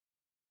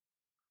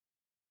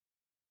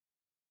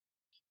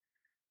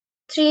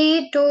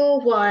Three, two,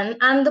 one,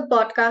 and the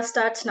podcast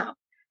starts now.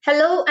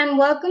 Hello, and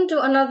welcome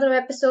to another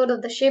episode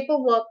of the Shape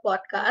of Work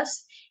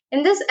podcast.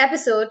 In this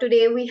episode,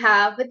 today we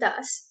have with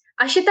us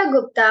Ashita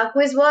Gupta, who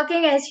is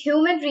working as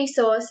Human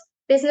Resource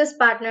Business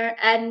Partner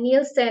at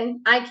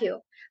Nielsen IQ.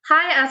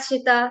 Hi,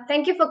 Ashita.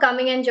 Thank you for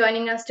coming and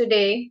joining us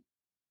today.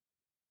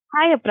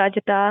 Hi,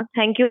 Aprajita.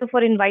 Thank you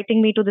for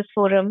inviting me to this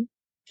forum.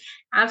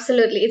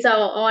 Absolutely, it's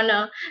our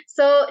honor.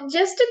 So,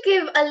 just to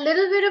give a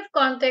little bit of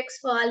context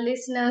for our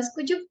listeners,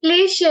 could you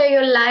please share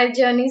your life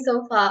journey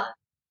so far?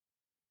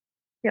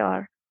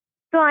 Sure.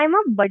 So, I'm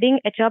a budding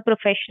HR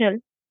professional.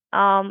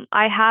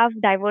 I have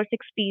diverse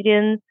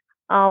experience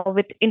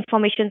with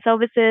information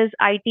services,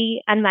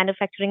 IT, and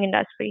manufacturing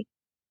industry.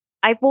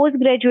 I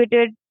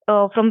post-graduated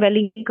from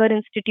Wellinger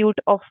Institute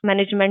of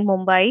Management,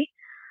 Mumbai,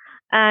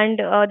 and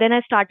then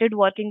I started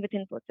working with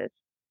Infosys.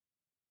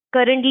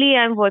 Currently,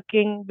 I'm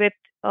working with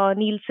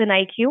Nielsen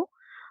IQ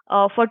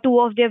for two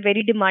of their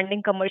very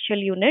demanding commercial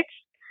units.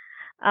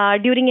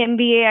 During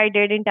MBA, I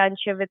did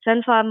internship with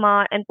Sun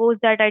Pharma, and post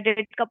that, I did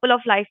a couple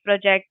of life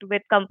projects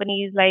with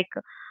companies like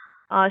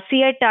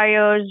CI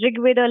Tires,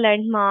 Rigveda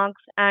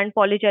Landmarks, and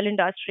Polygel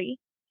Industry.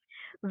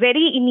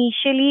 Very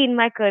initially in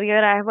my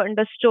career, I have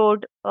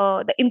understood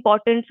the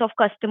importance of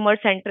customer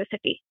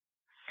centricity.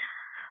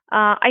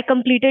 I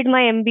completed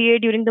my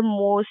MBA during the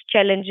most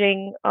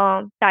challenging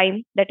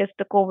time, that is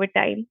the COVID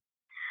time.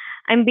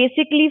 I'm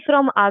basically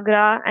from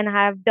Agra and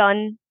I have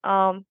done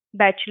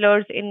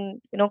bachelor's in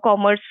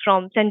commerce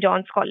from St.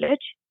 John's College.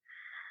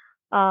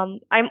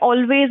 I'm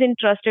always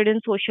interested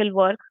in social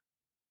work.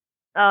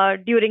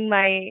 During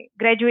my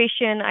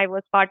graduation, I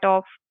was part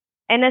of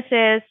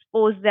NSS.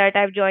 Post that,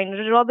 I've joined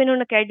Robin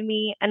Hood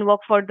Academy and work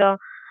for the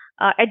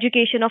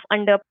education of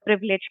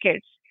underprivileged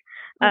kids.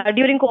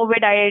 During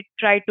COVID, I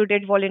tried to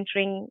did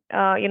volunteering,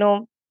 in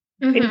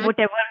Mm-hmm.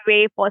 whatever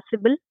way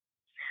possible.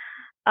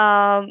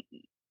 Um,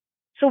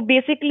 so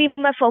basically,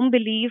 my firm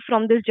belief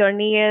from this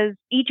journey is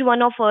each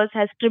one of us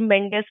has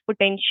tremendous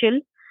potential,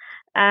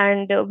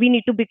 and we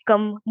need to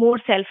become more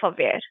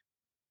self-aware.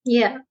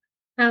 Yeah,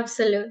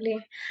 absolutely.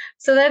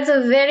 So that's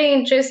a very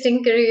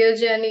interesting career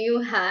journey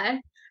you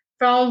had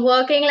from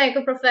working like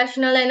a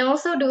professional and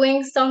also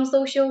doing some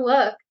social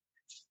work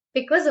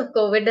because of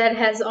COVID that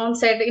has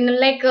onset in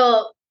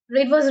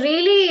it was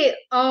really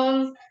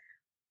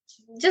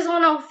just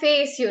on our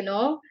face.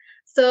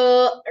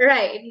 So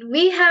right,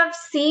 we have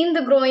seen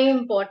the growing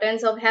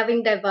importance of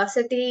having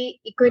diversity,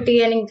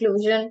 equity, and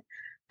inclusion.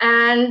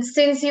 And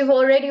since you've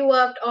already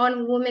worked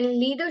on women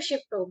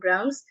leadership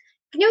programs,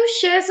 can you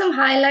share some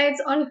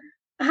highlights on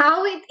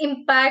how it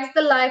impacts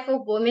the life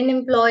of women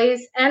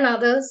employees and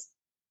others?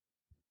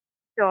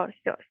 Sure,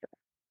 sure, sure.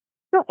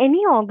 So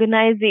any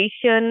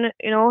organization,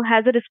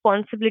 has a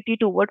responsibility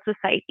towards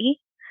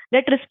society.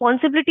 That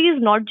responsibility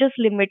is not just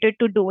limited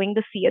to doing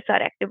the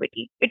CSR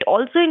activity. It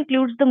also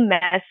includes the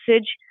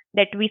message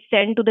that we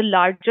send to the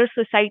larger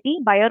society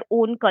by our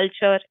own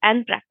culture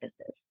and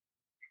practices.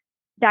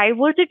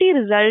 Diversity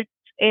results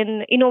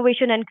in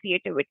innovation and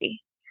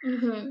creativity.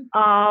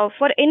 Mm-hmm.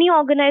 For any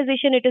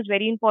organization, it is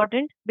very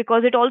important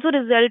because it also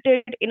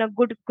resulted in a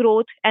good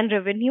growth and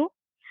revenue.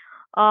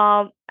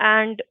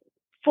 And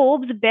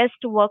Forbes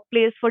Best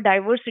Workplace for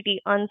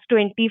Diversity earns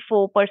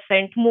 24%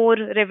 more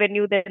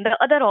revenue than the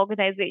other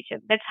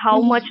organization. That's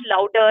how much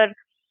Mm-hmm.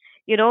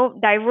 louder,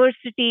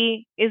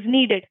 diversity is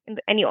needed in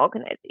any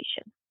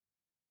organization.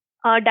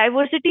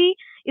 Diversity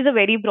is a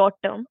very broad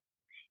term.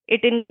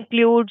 It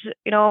includes,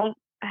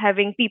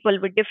 having people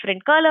with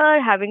different color,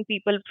 having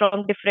people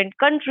from different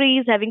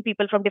countries, having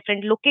people from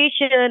different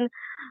location,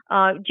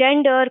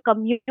 gender,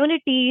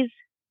 communities.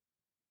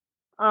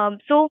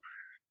 So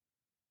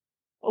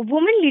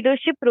Women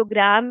Leadership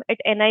Program at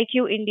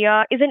NIQ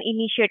India is an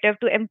initiative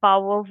to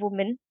empower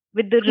women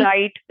with the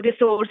right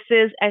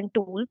resources and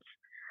tools.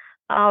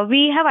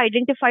 We have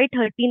identified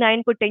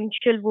 39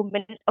 potential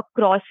women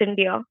across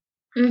India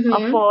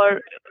Mm-hmm. for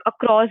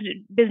across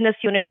business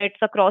units,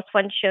 across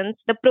functions.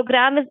 The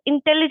program is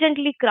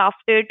intelligently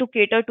crafted to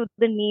cater to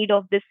the need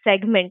of this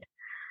segment,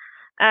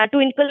 to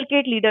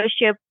inculcate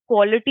leadership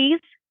qualities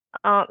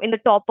in the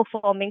top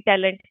performing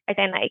talent at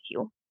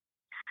NIQ.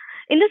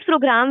 In this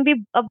program,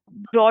 we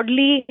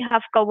broadly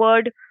have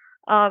covered,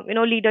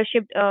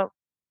 leadership,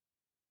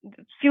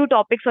 few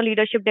topics on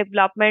leadership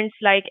developments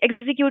like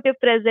executive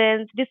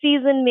presence,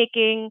 decision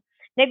making,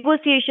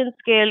 negotiation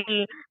skill,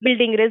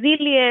 building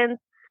resilience.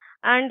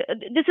 And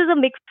this is a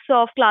mix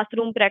of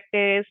classroom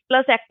practice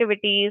plus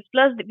activities,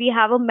 plus we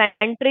have a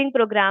mentoring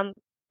program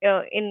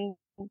in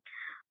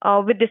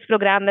with this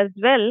program as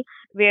well,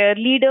 where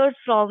leaders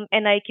from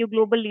NIQ,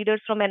 global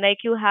leaders from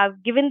NIQ,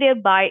 have given their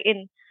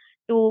buy-in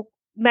to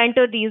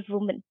mentor these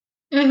women.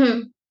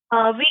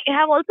 Mm-hmm. We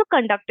have also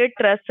conducted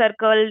trust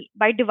circle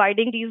by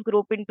dividing these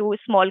group into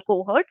small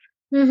cohorts,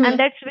 and Mm-hmm.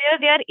 that's where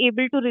they are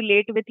able to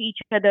relate with each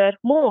other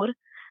more.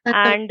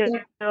 And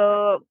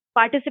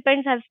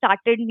participants have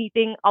started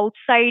meeting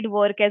outside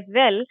work as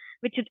well,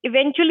 which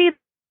eventually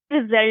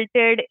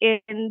resulted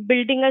in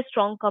building a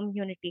strong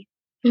community.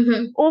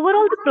 Mm-hmm.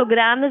 Overall, the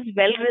program is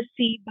well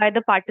received by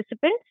the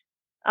participants.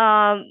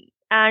 Um,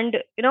 and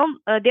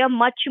they are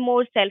much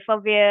more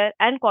self-aware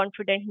and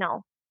confident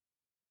now.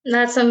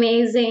 That's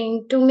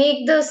amazing. To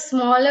make the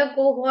smaller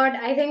cohort,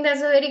 I think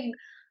that's a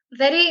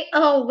very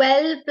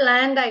well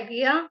planned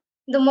idea.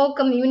 The more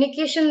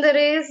communication there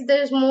is,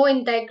 there's more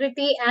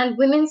integrity, and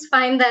women's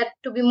find that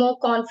to be more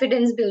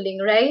confidence building,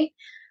 right?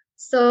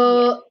 Yes, So,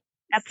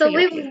 so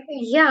absolutely.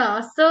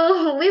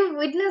 we've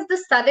witnessed the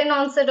sudden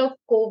onset of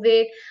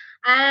COVID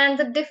and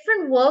the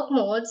different work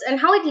modes and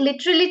how it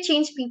literally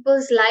changed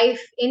people's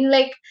life in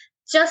like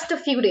just a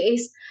few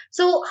days.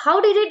 So,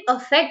 how did it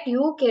affect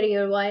you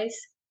career wise?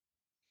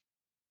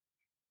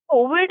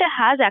 COVID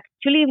has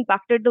actually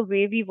impacted the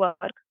way we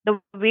work, the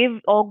way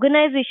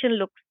organization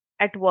looks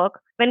at work.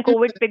 When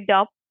COVID picked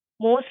up,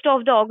 most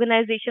of the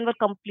organization were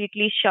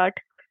completely shut.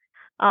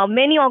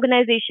 Many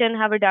organizations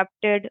have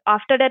adapted.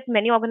 After that,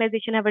 many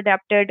organizations have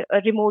adapted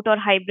a remote or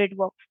hybrid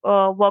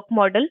work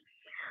model.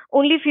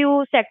 Only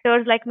few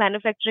sectors like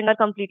manufacturing are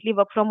completely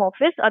work from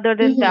office. Other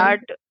than Mm-hmm. that,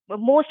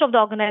 most of the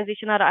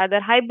organization are either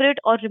hybrid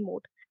or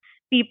remote.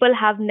 People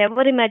have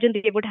never imagined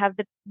they would have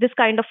this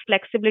kind of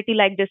flexibility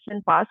like this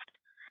in past.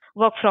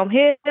 Work from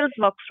hills,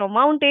 work from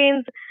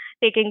mountains,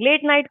 taking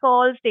late night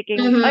calls, taking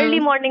early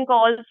Mm-hmm. morning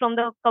calls from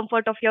the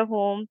comfort of your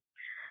home.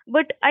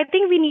 But I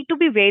think we need to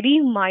be very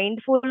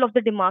mindful of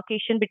the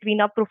demarcation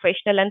between our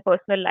professional and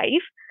personal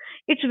life.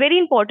 It's very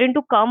important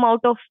to come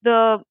out of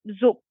the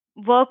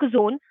work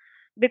zone,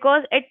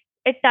 because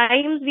at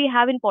times we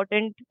have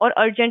important or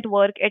urgent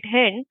work at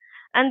hand,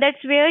 and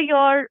that's where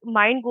your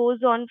mind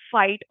goes on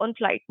fight on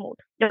flight mode.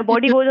 The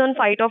body goes on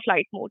fight or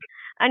flight mode,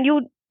 and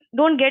you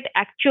don't get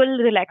actual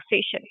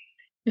relaxation.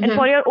 And Mm-hmm.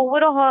 for your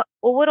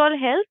overall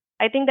health,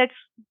 I think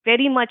that's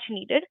very much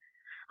needed,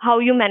 how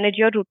you manage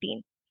your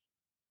routine.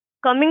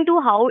 Coming to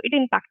how it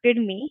impacted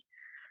me,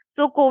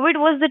 so COVID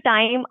was the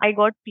time I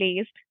got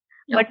placed,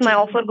 but my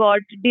Okay. offer got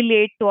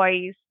delayed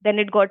twice. Then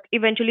it got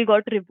eventually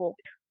got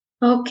revoked.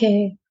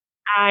 Okay.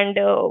 And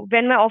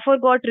when my offer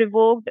got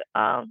revoked,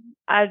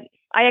 I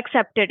I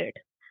accepted it.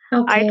 I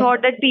Okay.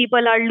 thought that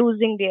people are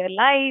losing their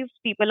lives,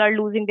 people are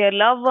losing their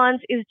loved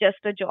ones. Is just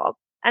a job,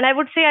 and I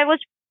would say I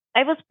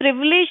was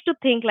privileged to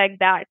think like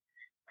that.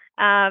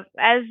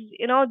 As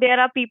you know, there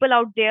are people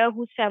out there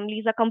whose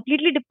families are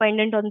completely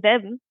dependent on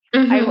them.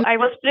 Mm-hmm. I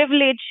was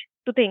privileged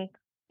to think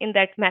in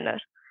that manner.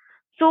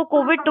 So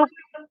COVID took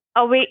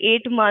away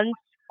 8 months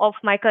of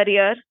my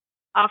career.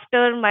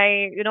 After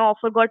my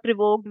offer got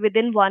revoked,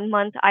 within 1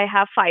 month I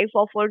have five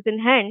offers in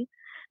hand,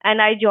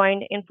 and I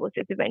joined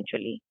Infosys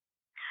eventually.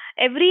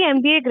 Every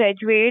MBA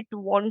graduate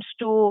wants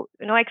to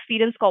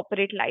experience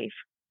corporate life.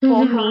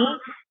 For Mm-hmm. me,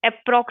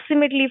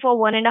 approximately for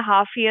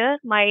 1.5 year,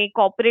 my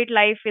corporate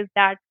life is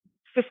that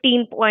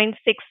 15.6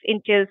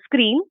 inches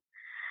screen,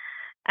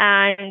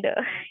 and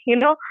you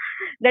know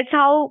that's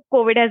how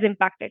COVID has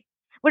impacted.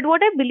 But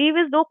what I believe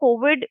is, though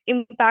COVID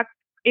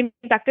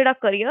impacted our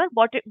career,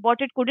 what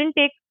it couldn't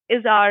take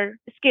is our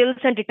skills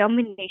and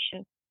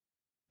determination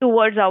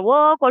towards our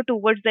work, or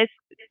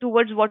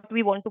towards what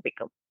we want to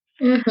become.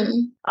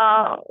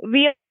 Mm-hmm.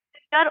 We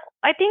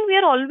I think we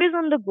are always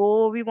on the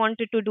go. We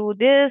wanted to do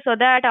this or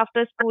that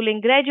after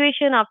schooling,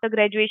 graduation, after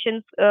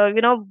graduation,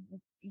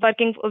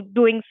 working,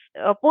 doing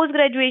post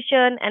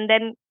graduation, and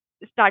then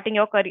starting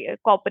your career,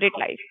 corporate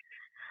life.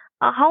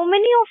 How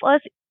many of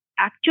us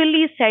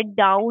actually sit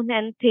down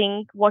and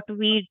think what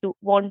we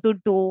want to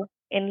do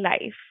in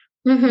life?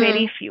 Mm-hmm.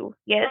 Very few.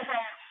 Yes.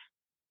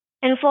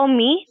 And for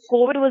me,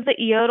 COVID was the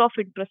year of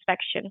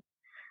introspection.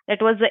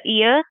 That was the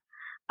year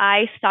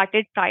I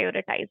started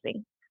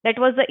prioritizing. That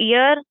was the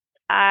year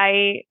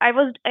I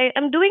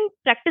am doing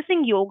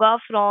practicing yoga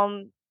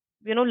from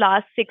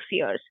last 6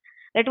 years.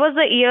 That was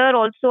the year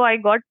also I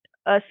got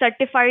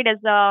certified as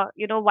a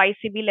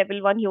YCB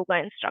level 1 yoga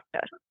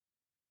instructor.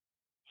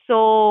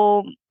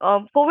 So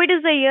COVID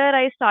is the year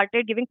I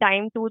started giving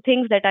time to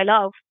things that I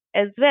love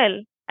as well,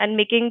 and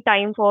making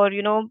time for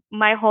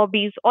my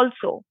hobbies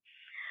also.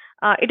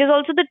 It is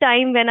also the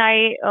time when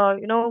I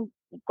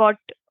got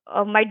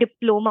my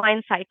diploma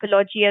in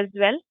psychology as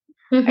well.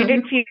 I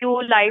did Mm-hmm.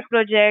 few live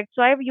projects,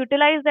 so I've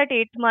utilized that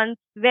 8 months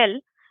well.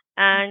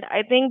 And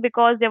I think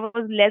because there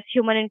was less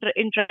human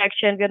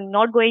interaction, we are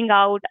not going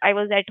out. I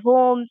was at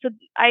home, so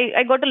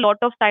I got a lot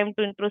of time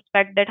to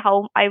introspect that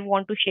how I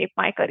want to shape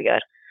my career.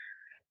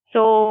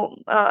 So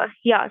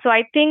yeah, so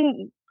I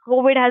think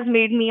COVID has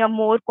made me a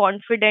more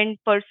confident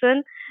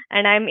person,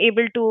 and I'm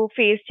able to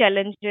face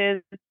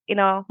challenges in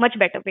a much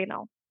better way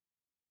now.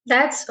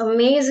 That's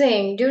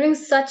amazing. During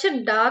such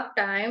a dark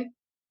time,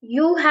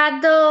 you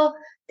had the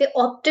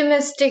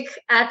optimistic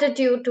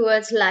attitude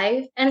towards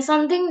life and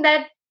something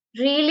that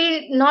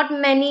really not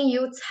many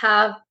youths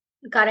have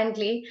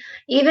currently.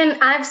 Even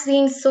I've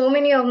seen so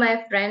many of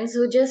my friends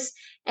who just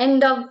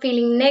end up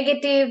feeling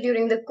negative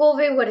during the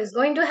COVID. What is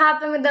going to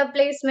happen with the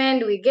placement?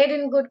 Do we get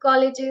in good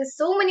colleges?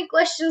 So many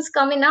questions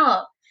coming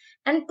up.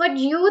 And but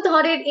you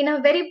thought it in a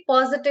very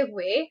positive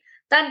way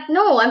that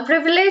no, I'm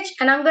privileged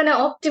and I'm going to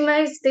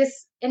optimize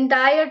this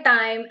entire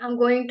time. I'm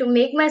going to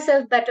make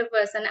myself better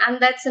person, and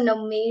that's an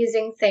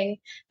amazing thing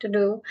to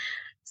do.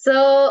 So,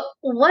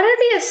 what are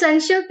the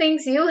essential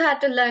things you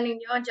had to learn in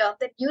your job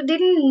that you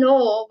didn't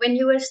know when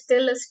you were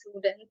still a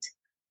student?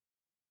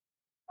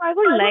 I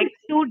would like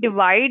to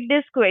divide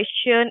this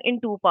question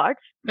in two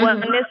parts. One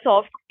Mm-hmm. is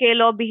soft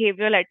skill or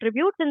behavioral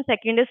attributes, and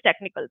second is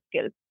technical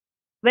skill.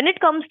 When it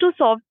comes to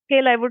soft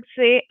skill, I would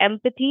say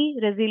empathy,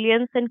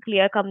 resilience, and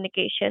clear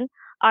communication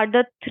are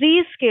the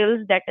three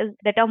skills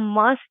that are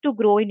must to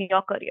grow in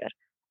your career.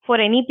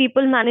 For any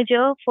people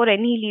manager, for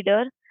any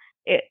leader,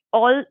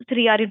 all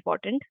three are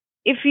important.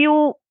 If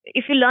you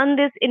learn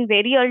this in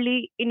very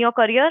early in your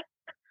career,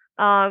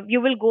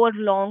 you will go a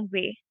long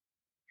way.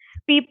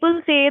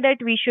 People say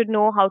that we should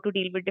know how to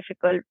deal with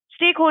difficult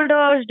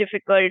stakeholders,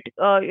 difficult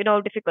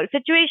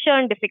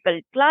situation,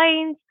 difficult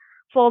clients.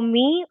 For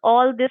me,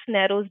 all this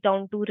narrows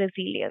down to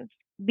resilience,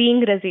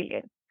 being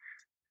resilient.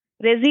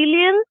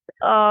 Resilience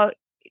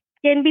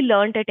can be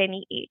learned at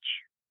any age.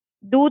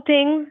 Do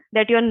things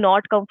that you're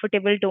not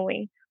comfortable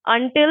doing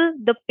until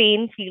the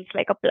pain feels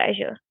like a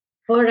pleasure.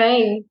 All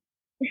right.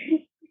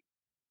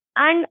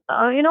 And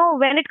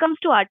when it comes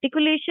to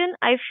articulation,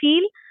 I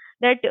feel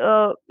that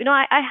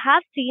I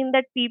have seen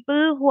that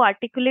people who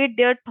articulate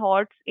their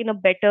thoughts in a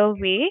better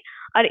way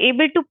are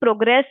able to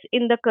progress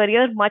in the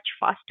career much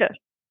faster.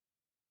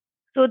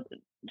 So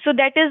so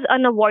that is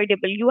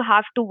unavoidable. You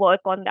have to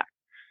work on that,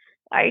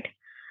 right?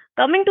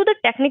 Coming to the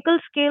technical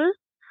skill,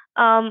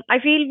 I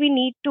feel we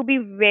need to be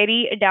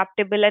very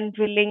adaptable and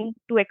willing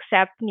to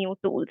accept new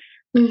tools.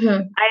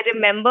 Mm-hmm. I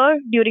remember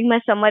during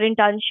my summer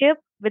internship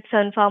with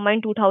Sun Pharma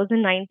in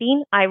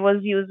 2019, I was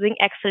using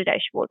Excel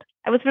dashboard.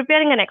 I was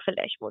preparing an Excel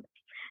dashboard.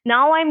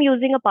 Now I'm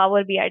using a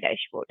Power BI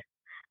dashboard.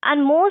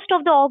 And most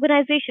of the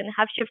organization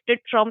have shifted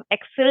from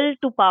Excel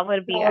to Power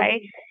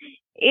BI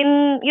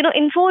in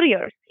 4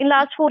 years, in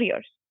last 4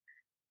 years,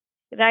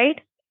 right?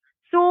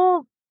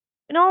 So,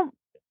 you know,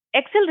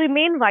 Excel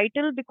remain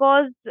vital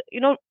because,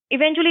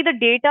 eventually the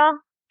data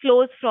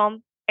flows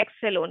from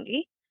Excel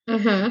only.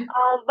 Mm-hmm.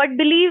 But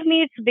believe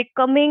me, it's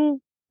becoming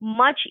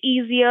much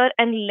easier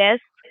and less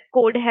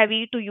code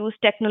heavy to use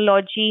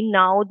technology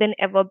now than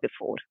ever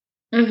before.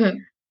 Mm-hmm.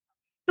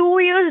 2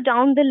 years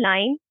down the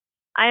line,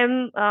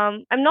 I'm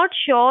not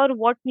sure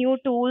what new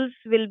tools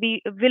will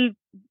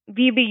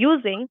we be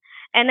using.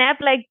 An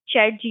app like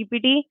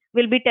ChatGPT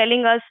will be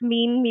telling us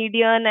mean,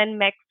 median, and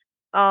max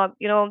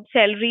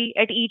salary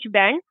at each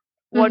band,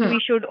 what Mm-hmm. we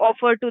should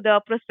offer to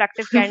the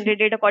prospective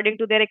candidate according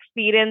to their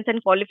experience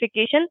and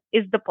qualification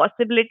is the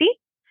possibility.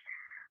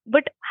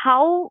 But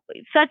how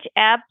such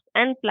apps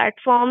and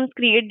platforms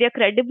create their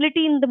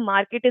credibility in the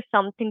market is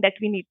something that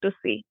we need to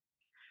see.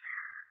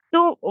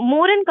 So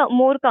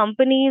more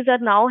companies are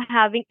now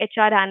having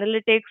HR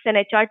analytics and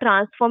HR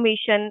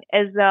transformation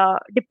as a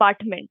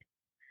department.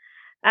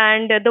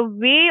 And the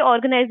way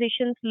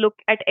organizations look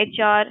at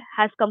HR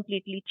has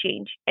completely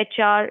changed.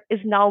 HR is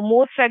now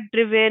more fact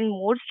driven,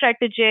 more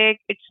strategic.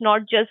 It's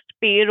not just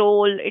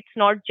payroll, it's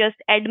not just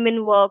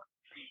admin work.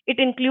 It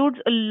includes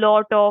a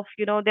lot of,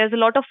 there's a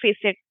lot of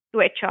facets to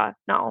HR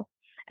now.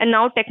 And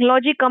now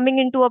technology coming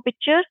into a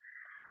picture,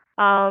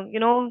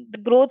 the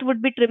growth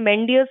would be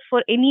tremendous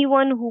for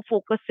anyone who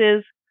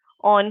focuses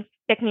on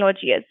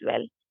technology as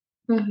well.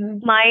 Mm-hmm.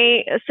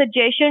 My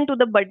suggestion to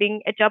the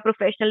budding HR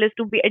professional is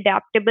to be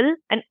adaptable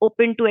and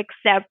open to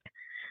accept,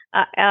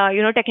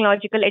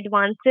 technological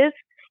advances.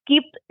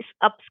 Keep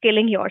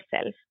upskilling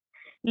yourself.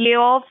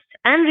 Layoffs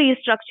and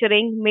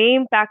restructuring may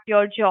impact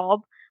your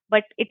job,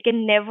 but it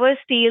can never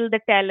steal the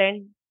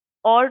talent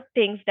or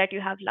things that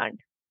you have learned.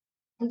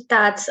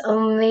 That's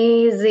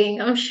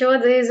amazing. I'm sure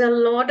there's a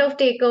lot of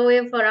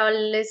takeaway for our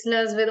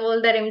listeners with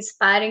all that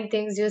inspiring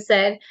things you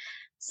said.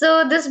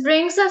 So, this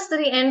brings us to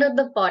the end of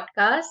the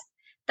podcast.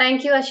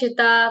 Thank you,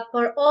 Ashita,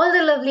 for all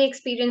the lovely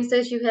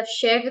experiences you have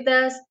shared with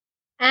us.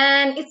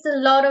 And it's a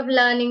lot of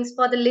learnings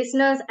for the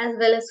listeners as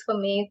well as for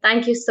me.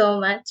 Thank you so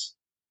much.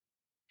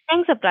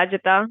 Thanks,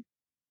 Aprajita.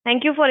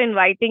 Thank you for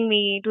inviting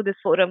me to this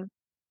forum.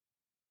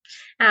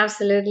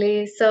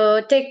 Absolutely.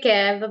 So, take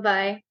care. Bye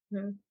bye.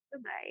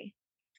 Bye.